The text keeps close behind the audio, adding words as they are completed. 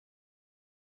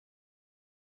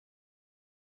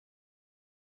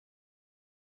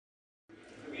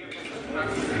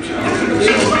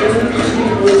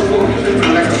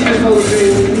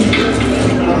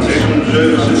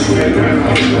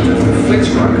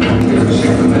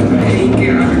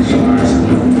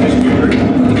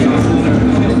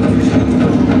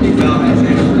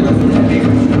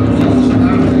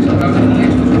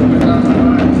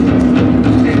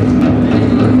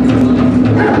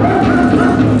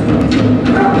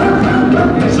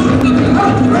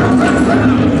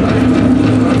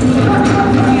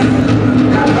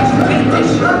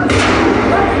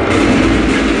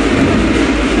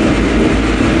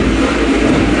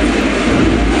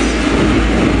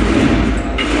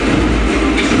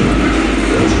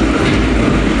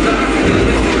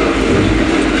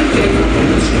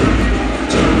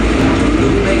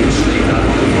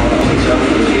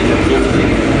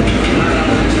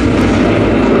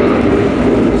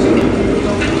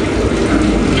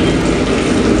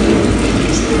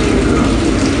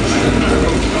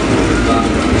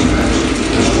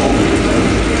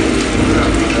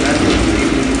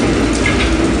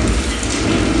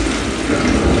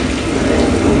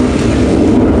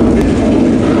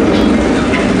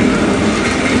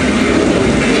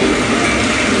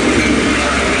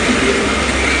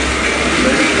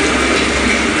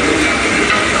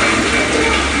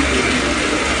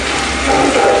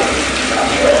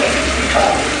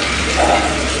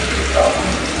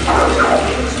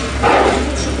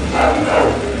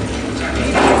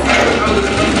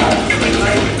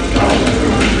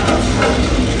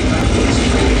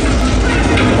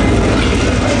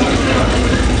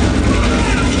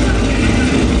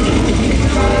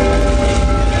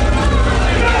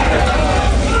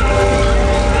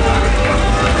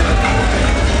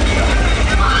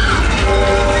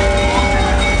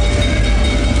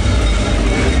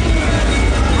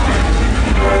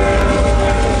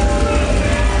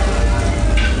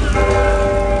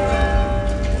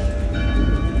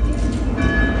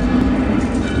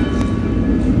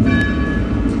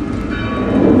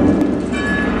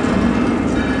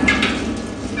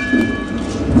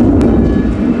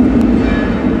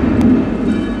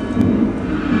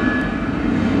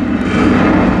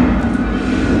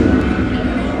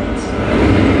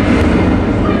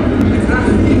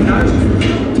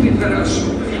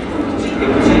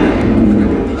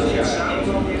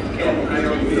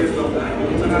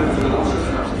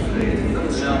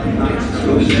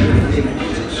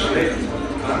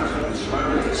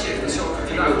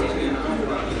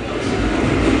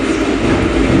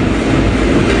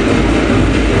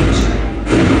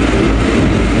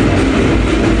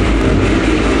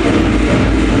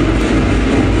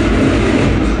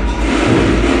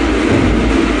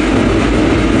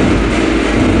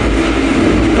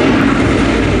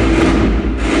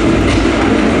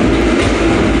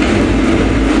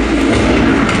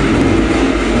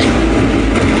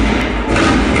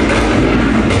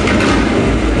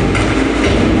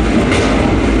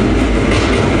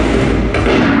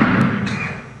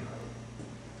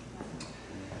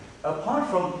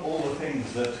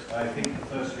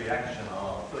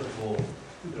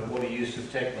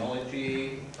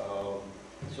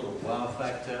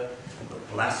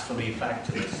blasphemy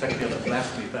factor, the secular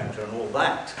blasphemy factor and all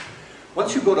that.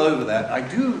 Once you've got over that,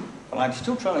 and I'm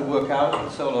still trying to work out,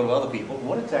 and so a lot of other people,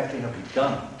 what exactly have we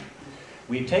done?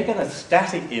 We've taken a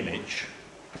static image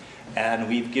and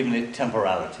we've given it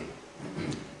temporality,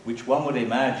 which one would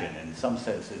imagine in some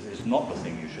senses is not the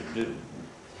thing you should do.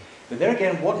 But there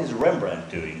again, what is Rembrandt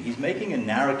doing? He's making a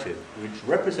narrative which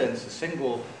represents a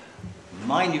single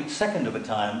minute second of a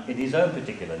time in his own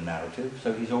particular narrative,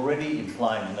 so he's already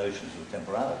implying the notions of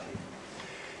temporality.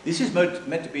 This is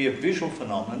meant to be a visual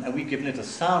phenomenon, and we've given it a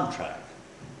soundtrack.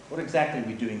 What exactly are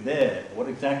we doing there? What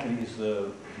exactly is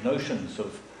the notions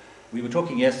of... We were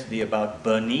talking yesterday about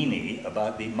Bernini,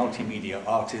 about the multimedia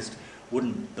artist.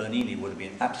 Bernini would have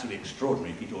been absolutely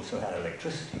extraordinary if he'd also had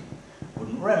electricity.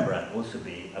 Wouldn't Rembrandt also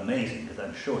be amazing? Because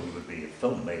I'm sure he would be a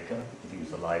filmmaker if he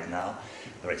was alive now.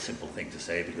 Very simple thing to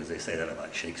say, because they say that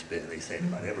about Shakespeare, they say it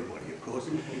about everybody, of course,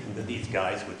 that these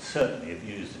guys would certainly have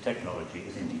used the technology,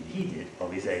 as indeed he did,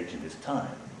 of his age and his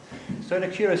time. So in a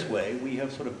curious way, we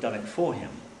have sort of done it for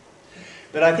him.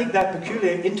 But I think that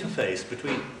peculiar interface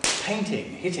between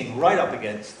painting hitting right up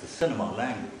against the cinema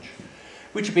language,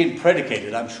 which had been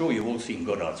predicated, I'm sure you've all seen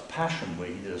Godard's Passion, where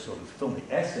he did a sort of filmic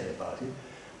essay about it,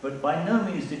 but by no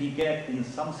means did he get, in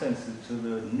some senses, to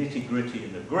the nitty-gritty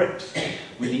and the grips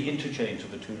with the interchange of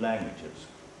the two languages.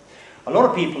 A lot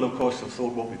of people, of course, have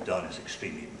thought what we've done is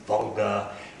extremely vulgar,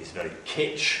 is very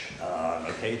kitsch.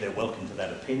 Okay, they're welcome to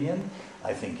that opinion.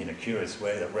 I think in a curious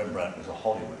way that Rembrandt was a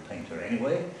Hollywood painter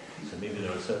anyway, so maybe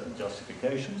there are certain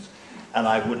justifications, and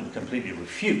I wouldn't completely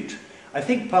refute. I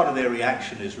think part of their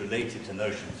reaction is related to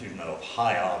notions, of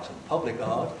high art and public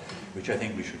art, which I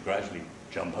think we should gradually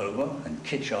jump over, and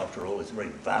kitsch, after all, is a very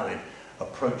valid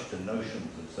approach to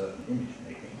notions of certain image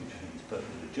making, which I think is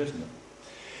perfectly legitimate.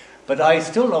 But I'm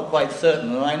still not quite certain,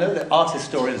 and I know that art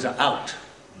historians are out,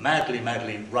 madly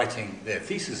writing their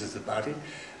theses about it,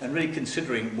 and really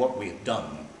considering what we've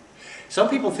done. Some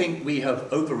people think we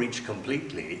have overreached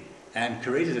completely and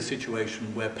created a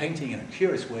situation where painting in a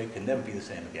curious way can never be the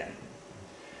same again.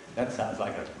 That sounds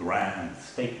like a grand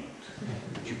statement.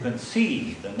 But you can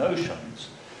see the notions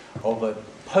of a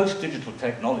post-digital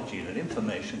technology in an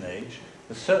information age,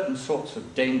 with certain sorts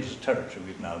of dangerous territory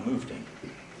we've now moved in.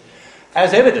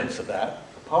 As evidence of that,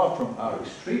 apart from our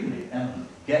extremely eminent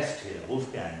guest here,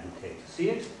 Wolfgang, who came to see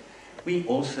it, we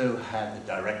also had the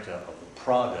director of the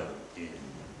Prado in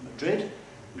Madrid,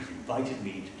 who's invited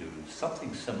me to do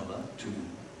something similar to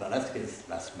Velázquez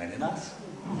Las Meninas.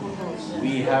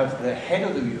 We have the head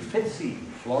of the Uffizi in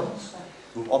Florence,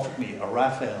 who offered me a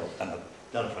Raphael and a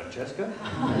Della Francesca.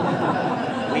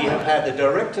 We have had the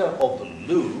director of the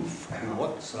Louvre, who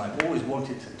wants, and I've always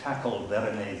wanted to tackle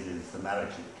Veronese's The Marriage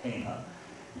of Cana.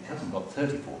 It hasn't got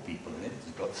 34 people in it,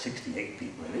 it's got 68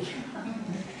 people in it.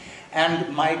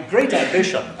 And my great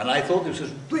ambition, and I thought this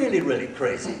was really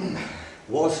crazy,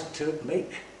 was to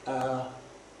make a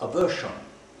version,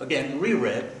 again,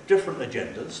 reread, different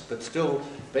agendas, but still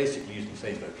basically using the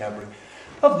same vocabulary,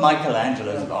 of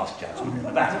Michelangelo's Last Judgment in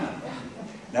the Vatican.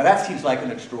 Now that seems like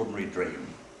an extraordinary dream.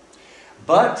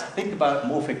 But think about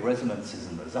morphic resonances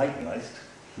in the zeitgeist.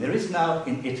 There is now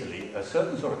in Italy a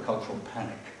certain sort of cultural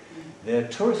panic. Their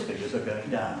tourist figures are going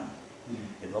down.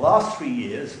 In the last 3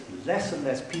 years, less and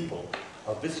less people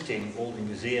are visiting all the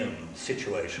museum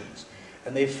situations.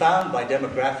 And they've found by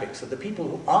demographics that the people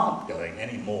who aren't going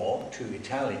anymore to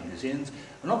Italian museums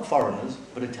are not foreigners,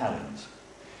 but Italians.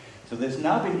 So there's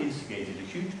now been instigated a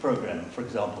huge program, for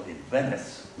example, in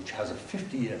Venice, which has a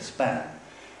 50-year span,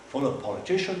 full of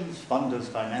politicians, funders,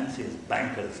 financiers,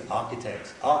 bankers,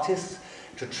 architects, artists,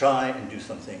 to try and do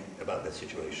something about their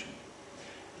situation.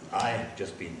 And I've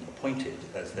just been appointed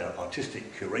as their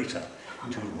artistic curator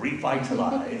to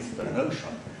revitalize the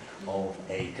notion of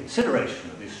a consideration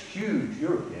of this huge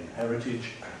European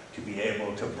heritage, to be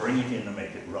able to bring it in and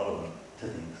make it relevant to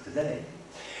things today.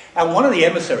 And one of the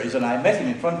emissaries, and I met him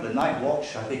in front of the Night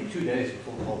Watch, I think 2 days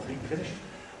before the whole thing finished,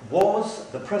 was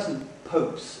the present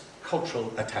Pope's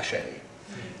cultural attaché.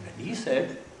 And he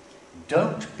said,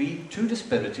 don't be too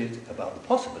dispirited about the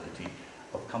possibility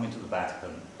of coming to the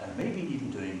Vatican and maybe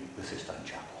even doing the Sistine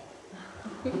Chapel.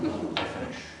 I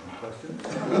finish. Any questions?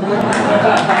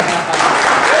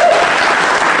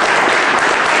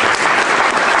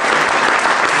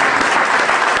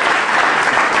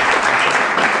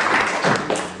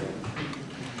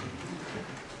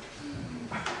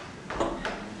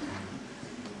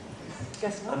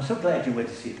 I'm so glad you went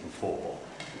to see it before,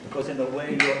 because in a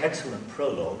way your excellent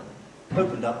prologue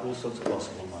opened up all sorts of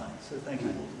possible minds. So thank you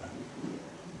all for that.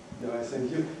 No, I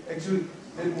thank you. Actually,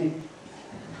 let me,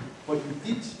 what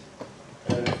you did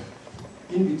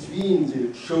in between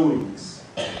the showings,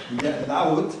 we are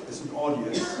allowed as an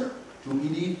audience to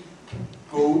really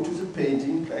go to the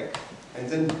painting back and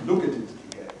then look at it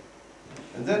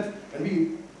again. And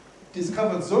we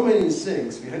discovered so many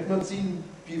things we had not seen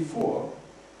before,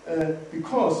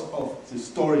 because of the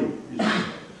story.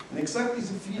 And exactly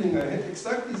the feeling, I had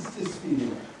exactly this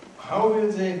feeling. How will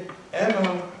they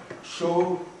ever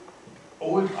show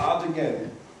old art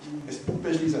again,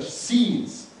 especially such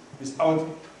scenes, without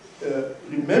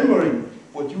remembering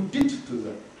what you did to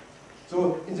them?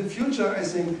 So in the future, I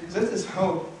think that is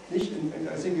how, and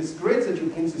I think it's great that you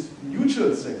bring this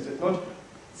mutual thing, that not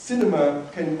cinema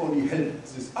can only help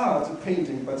this art, the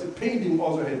painting, but the painting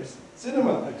also helps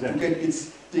cinema to get its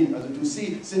thing. Also to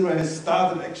see cinema has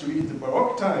started actually in the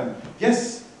Baroque time.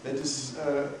 Yes, that is,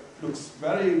 looks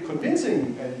very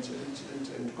convincing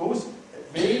and goes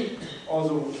way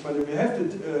also, but we have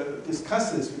to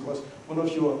discuss this, because one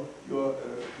of your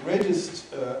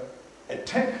greatest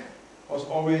attack was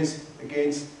always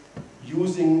against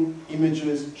using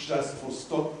images just for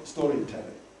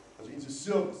storytelling, also in the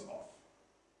service of.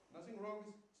 Nothing wrong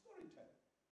with